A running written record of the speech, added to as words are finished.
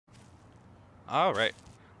Alright,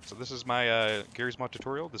 so this is my Garry's Mod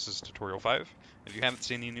tutorial. This is tutorial 5. If you haven't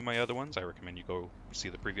seen any of my other ones, I recommend you go see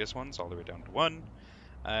the previous ones all the way down to 1,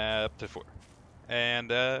 up to 4. And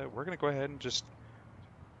we're going to go ahead and just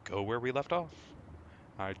go where we left off.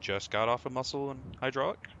 I just got off of muscle and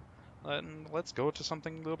hydraulic, and let's go to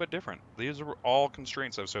something a little bit different. These are all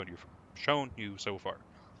constraints I've shown you so far.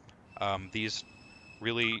 These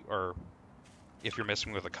really are, if you're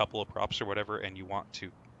messing with a couple of props or whatever and you want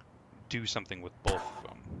to do something with both of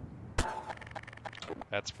them.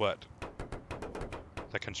 That's what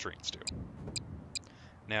the constraints do.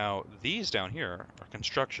 Now, these down here are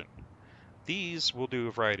construction. These will do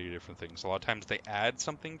a variety of different things. A lot of times they add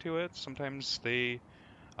something to it. Sometimes they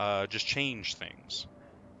just change things.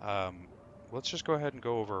 Let's just go ahead and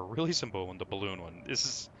go over a really simple one, the balloon one. This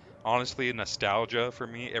is honestly nostalgia for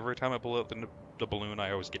me. Every time I blow up the balloon,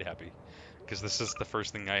 I always get happy, because this is the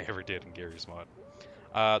first thing I ever did in Garry's Mod.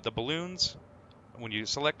 The balloons, when you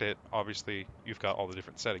select it, obviously you've got all the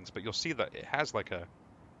different settings, but you'll see that it has like a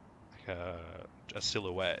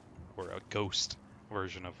silhouette or a ghost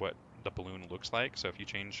version of what the balloon looks like. So if you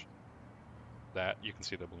change that, you can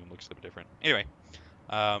see the balloon looks a bit different. Anyway,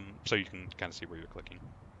 so you can kind of see where you're clicking.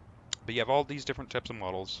 But you have all these different types of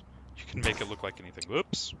models. You can make it look like anything.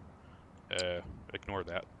 Whoops. Ignore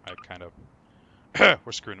that. I kind of...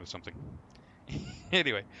 we're screwing with something.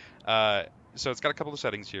 Anyway, so it's got a couple of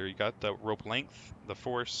settings here. You got the rope length, the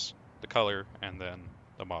force, the color, and then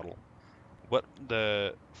the model. What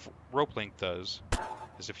the rope length does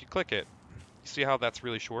is if you click it, you see how that's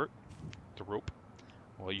really short, the rope?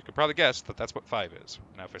 Well, you could probably guess that that's what 5 is.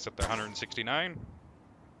 Now if I set the 169,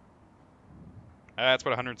 that's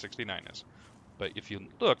what 169 is. But if you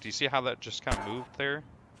look, do you see how that just kind of moved there?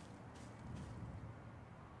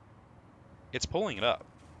 It's pulling it up.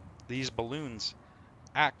 These balloons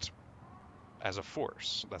act as a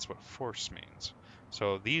force. That's what force means.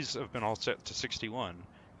 So these have been all set to 61.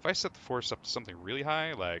 If I set the force up to something really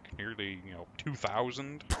high, like nearly,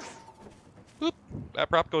 2,000, whoop, that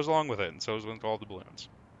prop goes along with it, and so is with all the balloons.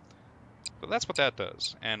 But that's what that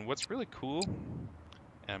does. And what's really cool,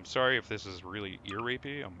 and I'm sorry if this is really ear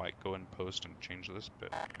rapey, I might go and post and change this,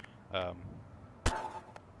 but,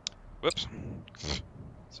 whoops, set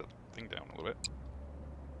the thing down a little bit.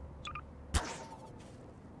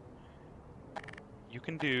 You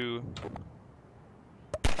can do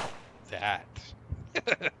that.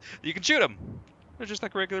 You can shoot them. They're just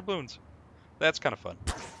like regular balloons. That's kind of fun.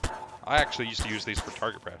 I actually used to use these for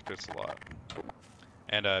target practice a lot.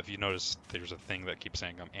 And if you notice, there's a thing that keeps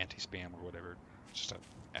saying I'm anti-spam or whatever. It's just an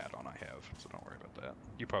add-on I have, so don't worry about that.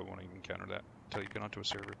 You probably won't even encounter that until you get onto a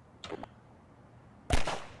server.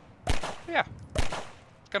 Yeah,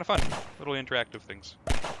 it's kind of fun. Little interactive things.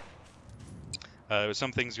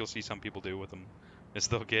 Some things you'll see some people do with them is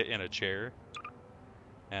they'll get in a chair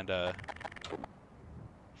and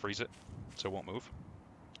freeze it so it won't move.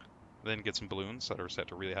 Then get some balloons that are set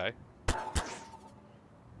to really high.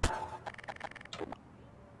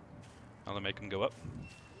 I'll then make them go up.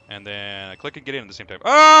 And then I click and get in at the same time.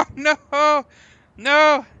 Oh, no!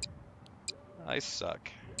 No! I suck.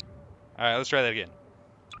 Alright, let's try that again.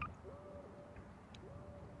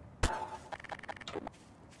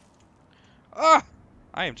 Ah!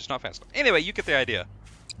 I am just not fast enough. Anyway, you get the idea.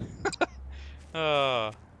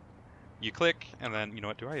 You click, and then, you know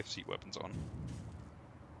what, do I have seat weapons on?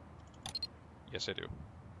 Yes, I do.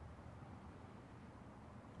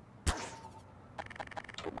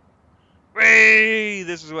 Whee!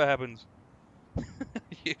 This is what happens.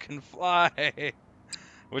 You can fly!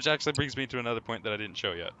 Which actually brings me to another point that I didn't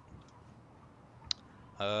show yet.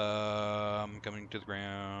 Coming to the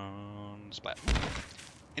ground, splat.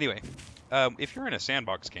 Anyway, if you're in a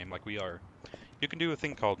sandbox game like we are, you can do a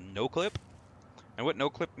thing called Noclip. And what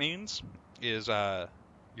Noclip means is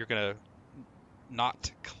you're going to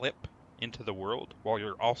not clip into the world while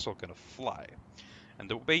you're also going to fly. And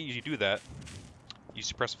the way you do that, you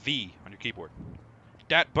press V on your keyboard.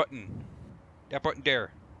 That button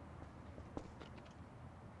there.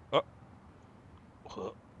 Oh.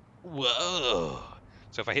 Whoa.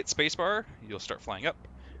 So if I hit spacebar, you'll start flying up.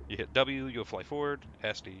 You hit W, you'll fly forward.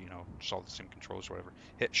 SD, just all the same controls or whatever.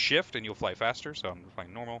 Hit shift and you'll fly faster. So I'm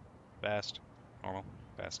flying normal, fast, normal,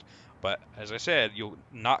 fast. But as I said, you'll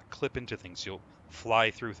not clip into things. You'll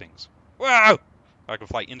fly through things. Wow! I can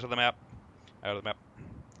fly into the map, out of the map,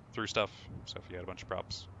 through stuff. So if you had a bunch of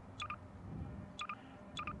props,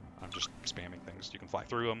 I'm just spamming things. You can fly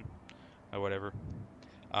through them, or whatever.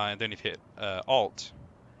 And then if you hit Alt,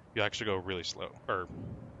 you actually go really slow. Or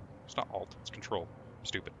it's not Alt, it's Control.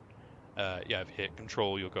 Stupid. Yeah, if you hit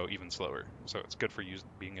Control, you'll go even slower. So it's good for you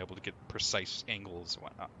being able to get precise angles and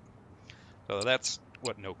whatnot. So that's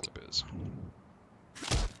what Noclip is.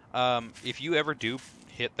 If you ever do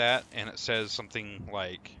hit that and it says something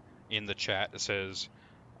like in the chat, it says,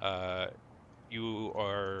 you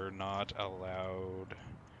are not allowed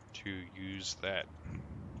to use that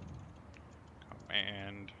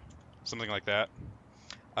command, something like that.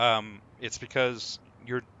 It's because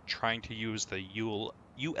you're trying to use the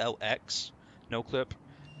ULX Noclip,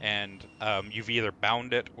 and you've either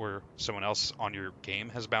bound it or someone else on your game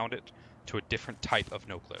has bound it to a different type of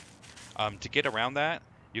Noclip. To get around that,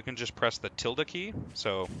 you can just press the tilde key.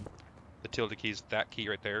 So the tilde key is that key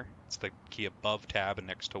right there. It's the key above tab and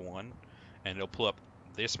next to 1, and it'll pull up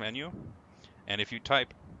this menu. And if you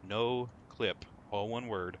type no clip, all one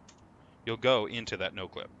word, you'll go into that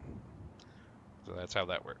Noclip. So that's how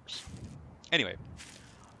that works. Anyway,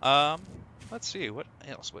 let's see, what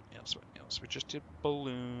else? We just did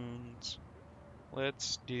balloons.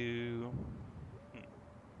 Let's do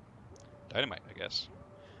Dynamite, I guess.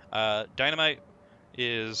 Dynamite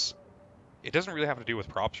is, it doesn't really have to do with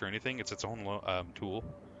props or anything. It's its own tool.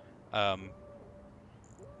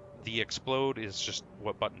 The explode is just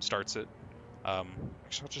what button starts it.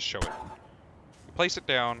 Actually, I'll just show it. You place it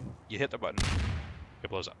down, you hit the button, it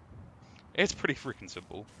blows up. It's pretty freaking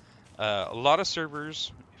simple. A lot of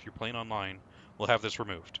servers, if you're playing online, will have this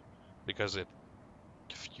removed because if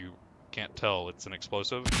you can't tell, it's an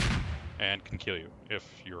explosive and can kill you if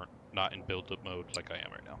you're not in build mode like I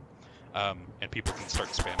am right now. And people can start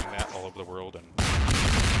spamming that all over the world, and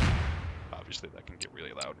obviously that can get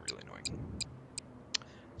really loud and really annoying.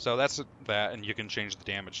 So that's that, and you can change the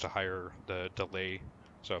damage to higher the delay.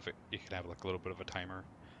 So if you can have like a little bit of a timer,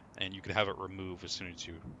 and you can have it remove as soon as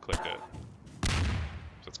you click it.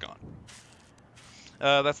 So it's gone.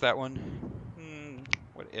 That's that one.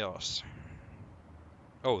 What else?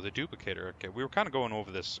 Oh, the duplicator. Okay, we were kind of going over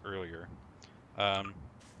this earlier.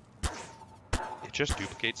 It just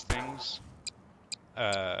duplicates things.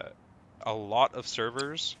 A lot of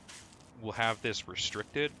servers will have this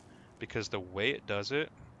restricted because the way it does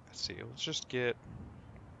it. Let's see. Let's just get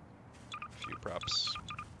a few props.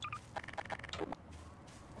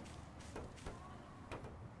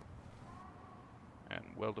 And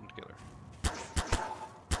weld them together.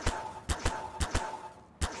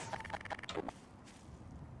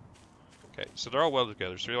 Okay, so they're all welded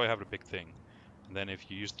together, so you really have a big thing. And then if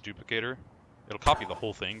you use the duplicator, it'll copy the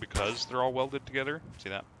whole thing because they're all welded together. See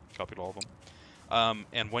that? Copied all of them.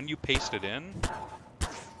 And when you paste it in,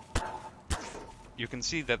 you can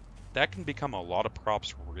see that that can become a lot of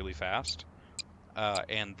props really fast.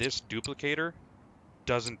 And this duplicator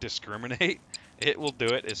doesn't discriminate. It will do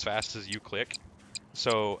it as fast as you click.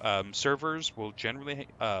 So servers will generally,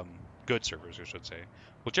 good servers I should say,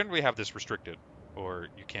 will generally have this restricted, or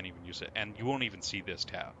you can't even use it, and you won't even see this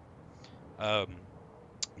tab.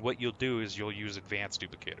 What you'll do is you'll use Advanced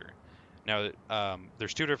Duplicator. Now,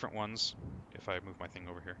 there's two different ones. If I move my thing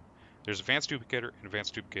over here, there's Advanced Duplicator and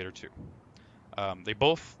Advanced Duplicator 2. They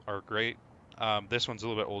both are great. This one's a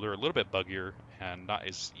little bit older, a little bit buggier, and not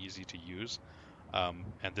as easy to use.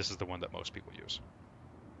 And this is the one that most people use.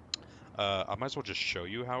 I might as well just show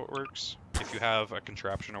you how it works. If you have a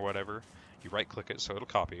contraption or whatever, you right-click it so it'll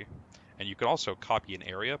copy. And you can also copy an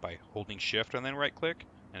area by holding Shift and then right-click,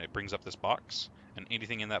 and it brings up this box. And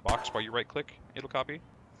anything in that box while you right-click, it'll copy.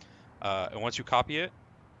 And once you copy it,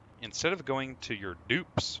 instead of going to your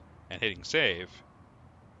dupes and hitting save,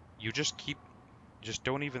 you just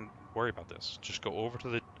don't even worry about this. Just go over to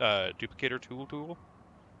the duplicator tool,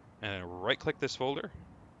 and right-click this folder,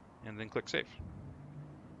 and then click save.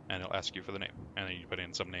 And it'll ask you for the name, and then you put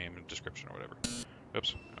in some name and description or whatever.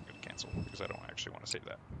 Oops, I'm going to cancel because I don't actually want to save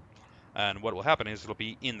that. And what will happen is it'll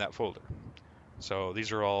be in that folder. So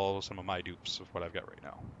these are all some of my dupes of what I've got right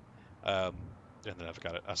now. And then I've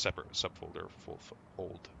got a separate subfolder full of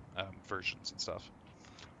old versions and stuff.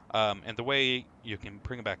 And the way you can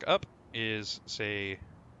bring it back up is, say,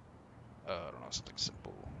 I don't know, something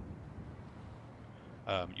simple.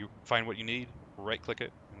 You find what you need, right-click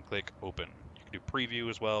it, and click Open. You can do Preview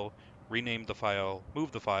as well, rename the file,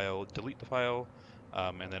 move the file, delete the file,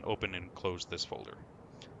 and then open and close this folder.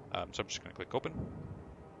 So I'm just going to click Open.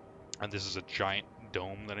 And this is a giant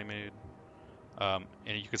dome that I made. And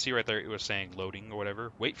you can see right there it was saying loading or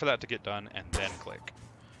whatever. Wait for that to get done and then click.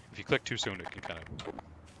 If you click too soon, it can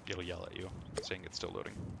it'll yell at you saying it's still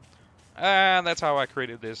loading. And that's how I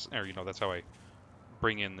created this, or that's how I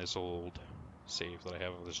bring in this old save that I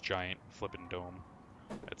have of this giant flipping dome.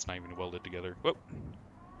 It's not even welded together. Whoop.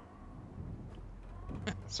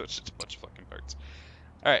 So it's just a bunch of fucking parts.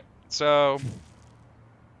 Alright, so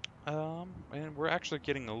and we're actually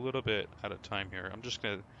getting a little bit out of time here. I'm just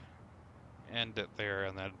gonna end it there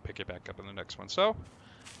and then pick it back up in the next one. So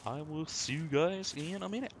I will see you guys in a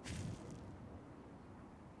minute.